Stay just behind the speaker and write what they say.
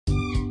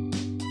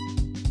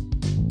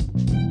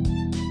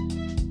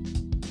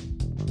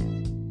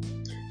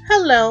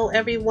Hello,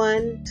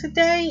 everyone.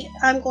 Today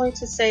I'm going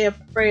to say a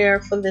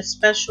prayer for this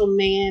special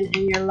man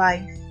in your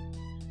life.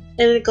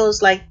 And it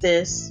goes like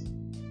this: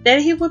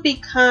 that he would be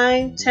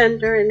kind,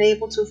 tender, and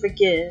able to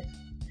forgive.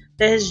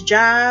 That his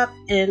job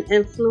and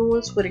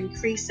influence would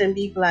increase and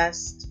be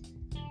blessed.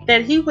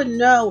 That he would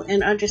know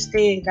and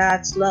understand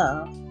God's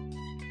love.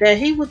 That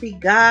he would be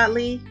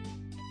godly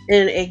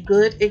and a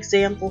good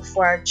example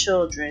for our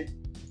children.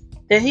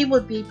 That he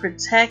would be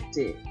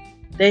protected.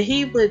 That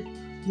he would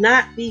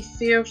not be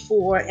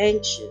fearful or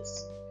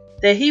anxious,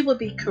 that he would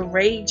be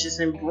courageous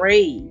and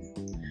brave,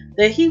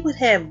 that he would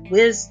have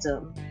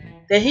wisdom,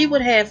 that he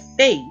would have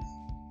faith,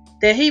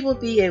 that he would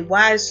be a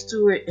wise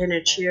steward and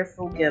a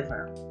cheerful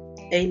giver.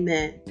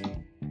 Amen.